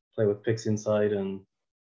to play with PixInsight and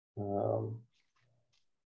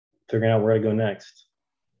figuring out where to go next.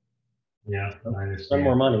 Yeah, I understand. Spend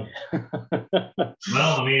more money.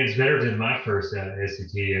 Well, I mean, it's better than my first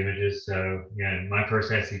SCT images. So yeah, my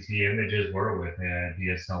first SCT images were with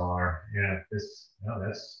DSLR. Yeah,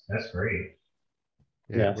 that's great.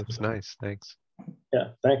 Yeah, it looks nice. Thanks.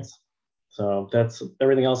 Yeah, thanks. So that's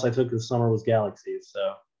everything else I took this summer was galaxies.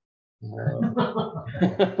 So.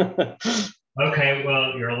 Okay,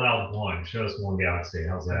 well, you're allowed one. Show us one galaxy.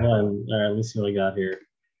 How's that? All right, let me see what we got here.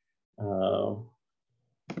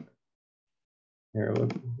 Here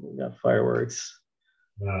we got fireworks.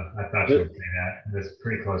 I thought you would say that. That's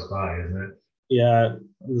pretty close by, isn't it? Yeah,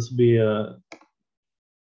 this will be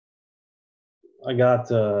I got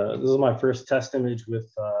this is my first test image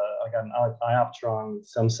with I got an Ioptron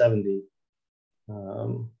 770.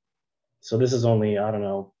 So this is only, I don't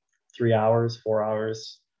know, 3 hours, 4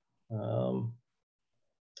 hours. And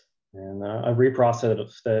I've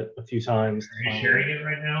reprocessed it a few times. Are you sharing it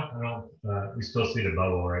right now? I don't. We still see the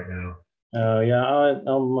bubble right now. Yeah,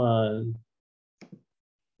 I'm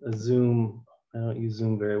Zoom. I don't use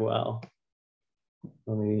Zoom very well.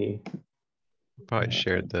 Let me. Probably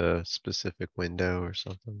shared the specific window or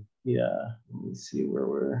something. Yeah, let me see where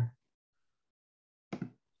we're.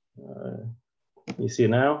 You see it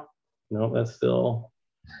now? No, that's still.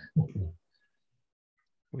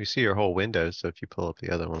 We see your whole window, so if you pull up the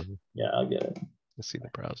other one. Yeah, I'll get it. Let's see the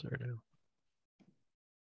browser now.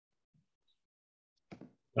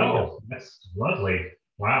 Oh, that's lovely.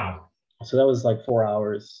 Wow. So that was like 4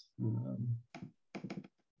 hours.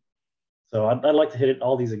 So I'd like to hit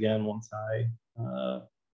all these again once I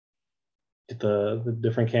get the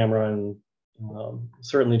different camera and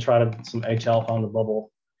certainly try some H-alpha on the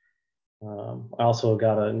bubble. I also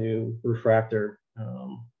got a new refractor, a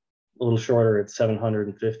little shorter at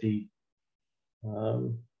 750. I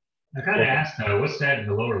kind of asked what's that in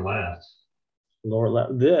the lower left? Lower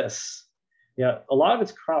left. This, yeah, a lot of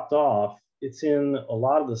it's cropped off. It's in a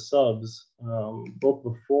lot of the subs, both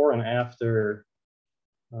before and after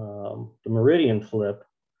the Meridian flip.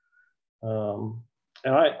 And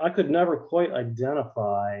I could never quite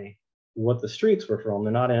identify what the streaks were from.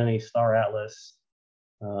 They're not in any Star Atlas.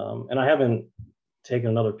 And I haven't taken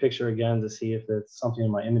another picture again to see if it's something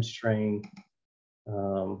in my image train.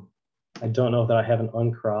 I don't know that I have an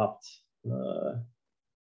uncropped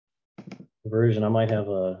version. I might have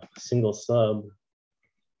a single sub.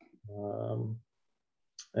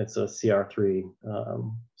 It's a CR3,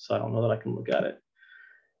 so I don't know that I can look at it.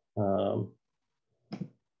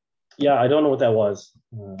 Yeah, I don't know what that was.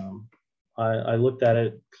 I looked at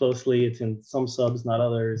it closely. It's in some subs, not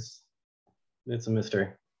others. It's a mystery.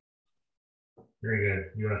 Very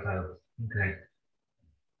good. UFO. Okay.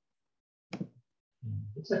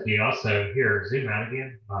 Looks like you also here. Zoom out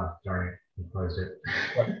again. Oh, darn it. You closed it.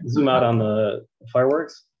 Zoom out on the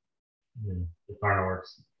fireworks. Yeah, the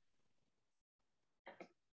fireworks.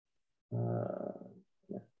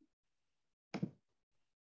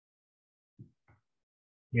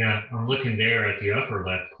 Yeah, I'm looking there at the upper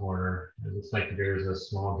left corner. It looks like there's a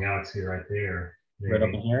small galaxy right there. Right up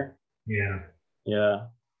in maybe. here. Yeah, Yeah.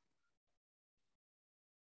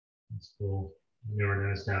 that's cool. I never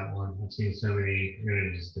noticed that one. I've seen so many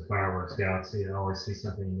images of the fireworks galaxy. I always see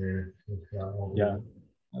something new. Yeah.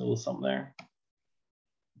 A little something there.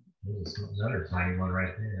 There's another tiny one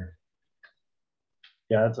right there.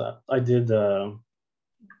 Yeah, it's I did. I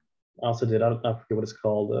also did. I forget what it's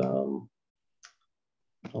called.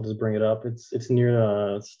 I'll just bring it up. It's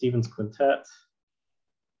near Stevens Quintet.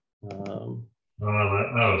 Um,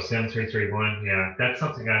 Oh, 7331. Yeah, that's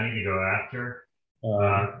something I need to go after.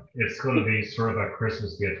 It's going to be sort of a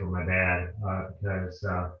Christmas gift for my dad because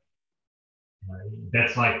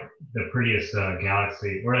that's like the prettiest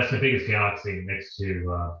galaxy, or that's the biggest galaxy next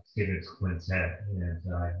to Stevens Quintet. And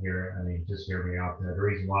here, I mean, just hear me out. The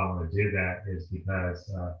reason why I want to do that is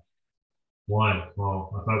because one, well,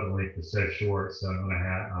 my focal length is so short, so I'm going to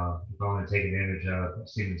have, if I want to take an image of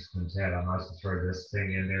Stevens Quintet, I might as well throw this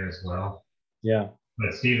thing in there as well. yeah.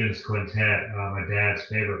 But Stevens Quintet, my dad's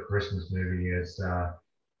favorite Christmas movie is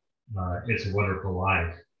It's a Wonderful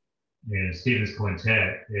Life. And Stevens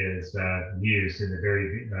Quintet is used in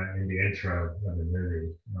in the intro of the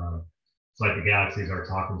movie. It's like the galaxies are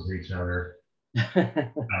talking to each other,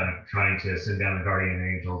 trying to send down a guardian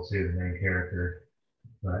angel to the main character.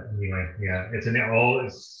 But anyway, yeah, it's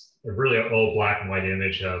a really old black and white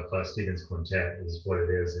image of Stevens Quintet is what it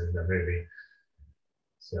is in the movie.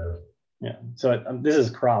 So Yeah. So this is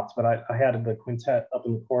cropped, but I had the quintet up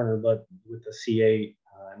in the corner, but with the C8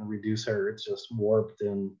 and the reducer, it's just warped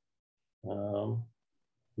and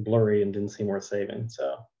blurry and didn't seem worth saving.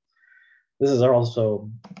 So this is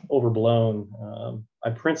also overblown.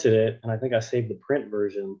 I printed it, and I think I saved the print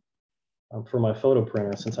version for my photo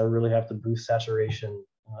printer since I really have to boost saturation.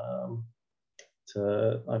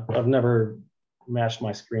 I've never matched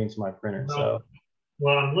my screen to my printer. no. So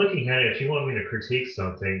Well, I'm looking at it. If you want me to critique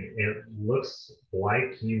something, it looks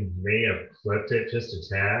like you may have flipped it just a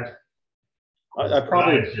tad. I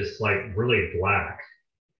probably It's just like really black.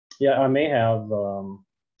 Yeah, I may have.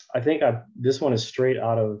 I think this one is straight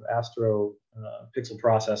out of Astro Pixel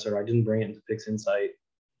Processor. I didn't bring it into PixInsight.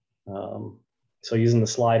 So using the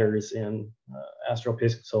sliders in Astro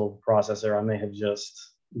Pixel Processor, I may have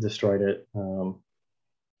just destroyed it.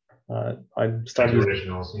 I started using,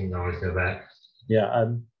 Original, so you can always go back. yeah,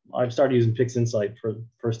 I've started using PixInsight for the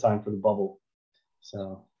first time for the bubble.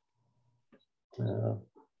 So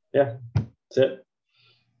yeah, that's it.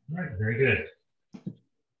 All right, very good.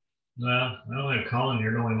 Well, I don't have Colin.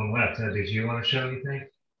 You're the only one left. Did you want to show anything?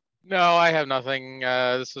 No, I have nothing.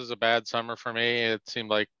 This is a bad summer for me. It seemed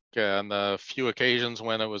like on the few occasions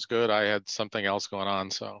when it was good, I had something else going on,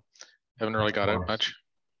 so haven't really got out much.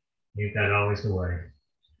 Ain't that always the way?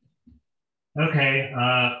 Okay.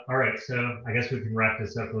 All right. So I guess we can wrap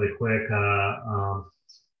this up really quick. Let's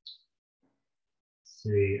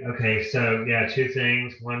see. Okay. So yeah, two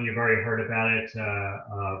things. One, you've already heard about it.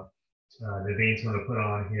 Naveen's going to put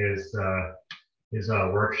on his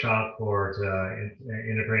workshop for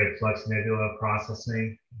integrated flux nebula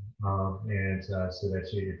processing, and so that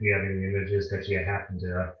if you have any images that you happen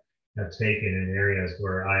to have taken in areas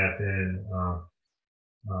where IFN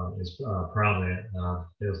is prominent,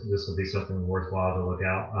 this will be something worthwhile to look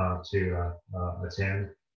out to attend.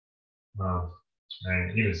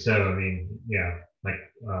 And even so, I mean, yeah, like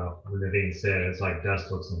Naveen said, it's like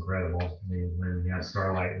dust looks incredible. I mean, when you have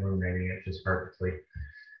starlight illuminating it just perfectly,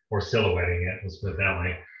 or silhouetting it, let's put it that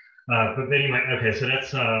way. But anyway, okay, so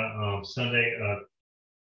that's Sunday.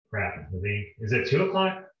 Crap, Naveen, is it 2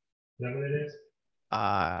 o'clock? Is that what it is?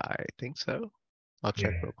 I think so. I'll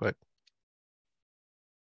check real quick.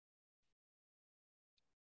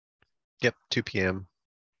 Yep, 2 p.m.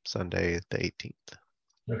 Sunday the 18th.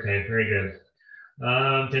 Okay, very good.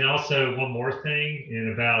 Then also one more thing,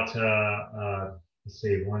 in about let's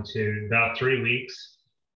see, about 3 weeks.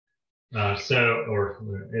 The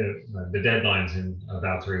deadline's in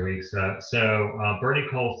about 3 weeks. Bernie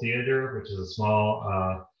Cole Theater, which is a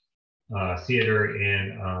small theater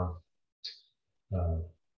in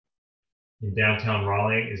downtown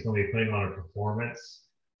Raleigh, is going to be putting on a performance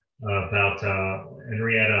about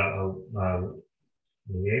Henrietta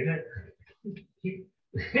Leavitt.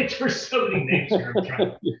 There's so many names here. I'm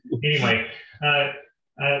trying. Anyway,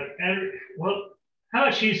 well, how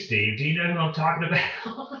about you, Steve? Do you know who I'm talking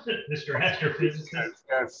about, Mr. Astrophysicist?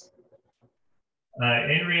 Yes.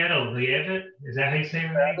 Henrietta Leavitt, is that how you say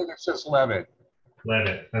her I name? think it's just Levitt.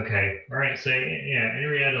 Levitt. Okay. All right. So yeah,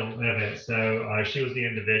 Henrietta Leavitt. So she was the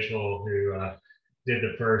individual who did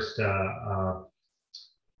the first.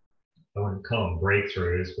 I wouldn't call them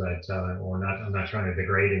breakthroughs, but or not. I'm not trying to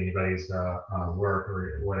degrade anybody's work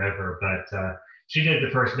or whatever. But she did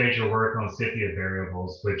the first major work on Scythia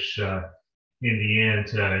variables, which in the end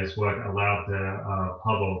is what allowed the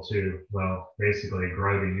Hubble to, well, basically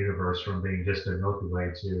grow the universe from being just a Milky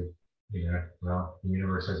Way to, well, the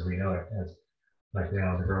universe as we know it, as like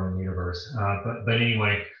now the growing universe. But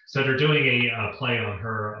anyway, so they're doing a play on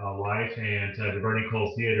her life, and the Bernie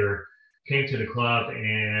Cole Theater came to the club,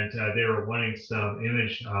 and they were wanting some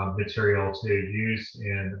image material to use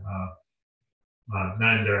in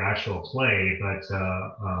not in their actual play, but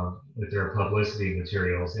with their publicity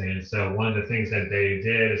materials. And so one of the things that they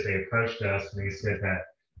did is they approached us and they said that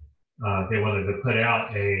they wanted to put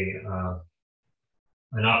out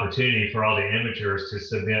an opportunity for all the imagers to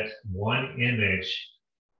submit one image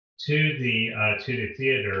to the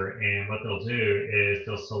theater, and what they'll do is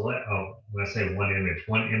they'll select, when I say one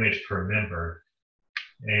image per member,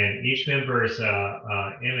 and each member's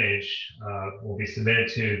image will be submitted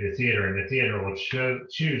to the theater, and the theater will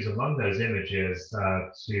choose among those images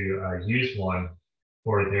to use one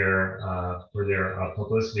for their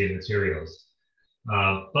publicity materials.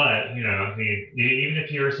 But I mean, even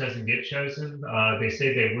if yours doesn't get chosen, they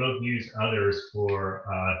say they will use others for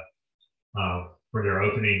their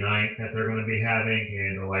opening night that they're going to be having,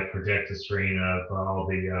 and they'll like project a screen of all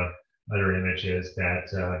the other images that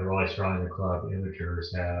the Raleigh Astronomy Club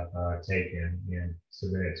imagers have taken and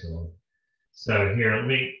submitted to them. So here, let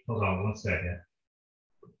me hold on one second.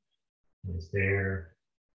 Is there?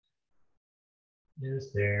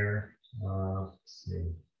 Let's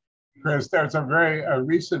see. Chris, there's a very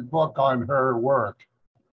recent book on her work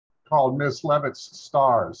called Miss Leavitt's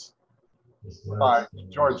Stars by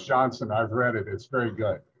George Johnson. I've read it. It's very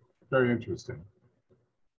good, very interesting.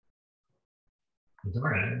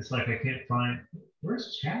 Darn it, it's like I can't find,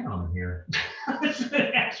 where's chat on here? That's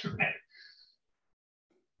right.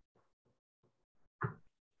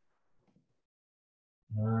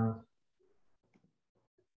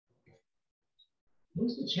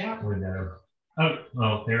 Where's the chat window? Oh,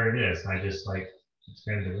 well, there it is. I just like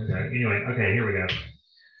expanded the window. Anyway, okay, here we go.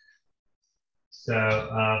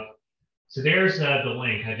 So there's the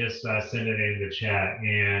link. I just sent it in the chat,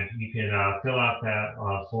 and you can fill out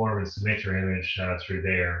that form and submit your image through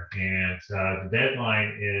there. And the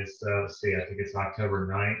deadline is, let's see, I think it's October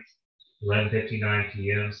 9th, 11:59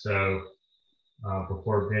 p.m. So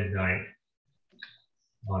before midnight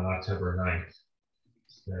on October 9th.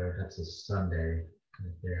 So that's a Sunday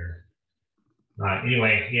right there.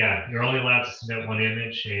 Anyway, yeah, you're only allowed to submit one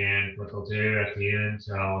image, and what they'll do at the end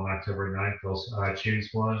on October 9th, they'll choose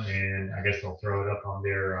one, and I guess they'll throw it up on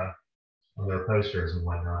their posters and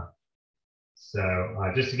whatnot. So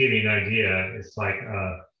just to give you an idea, it's like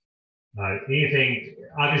anything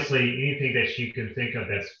that you can think of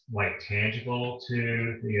that's like tangible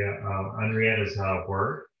to the Henrietta's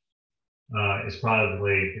work is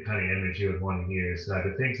probably the kind of image you would want to use.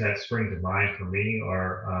 The things that spring to mind for me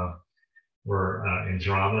were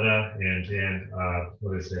Andromeda, and then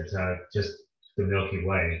what is it? Just the Milky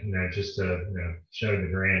Way. Just to show the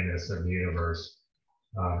grandness of the universe,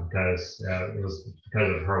 because it was because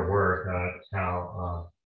of her work how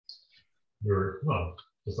we're, well,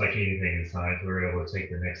 just like anything in science, we were able to take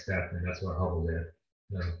the next step, and that's what Hubble did.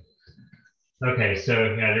 So, okay,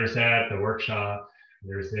 so yeah, there's that, the workshop.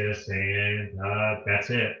 There's this, and that's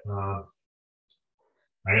it. I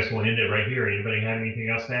guess we'll end it right here. Anybody have anything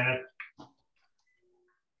else to add?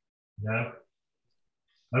 No?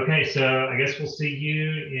 Okay, so I guess we'll see you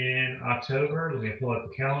in October. Let me pull up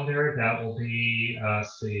the calendar. That will be,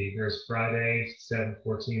 let's see, there's Friday,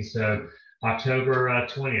 7/14. So October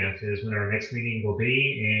 20th is when our next meeting will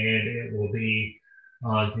be, and it will be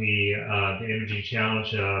on the imaging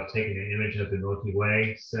challenge of taking an image of the Milky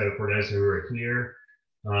Way. So for those who are here,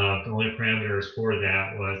 the only parameters for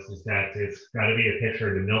that is that it's got to be a picture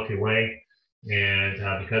of the Milky Way. And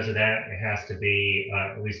because of that, it has to be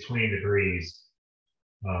at least 20 degrees.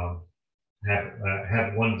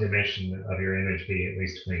 Have one dimension of your image be at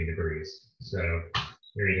least 20 degrees. So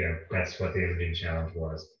there you go. That's what the imaging challenge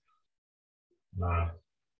was. All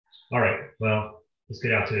right. Well, let's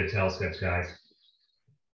get out to the telescopes, guys.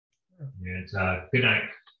 And good night.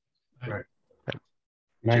 Right.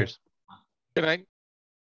 Cheers. Good night.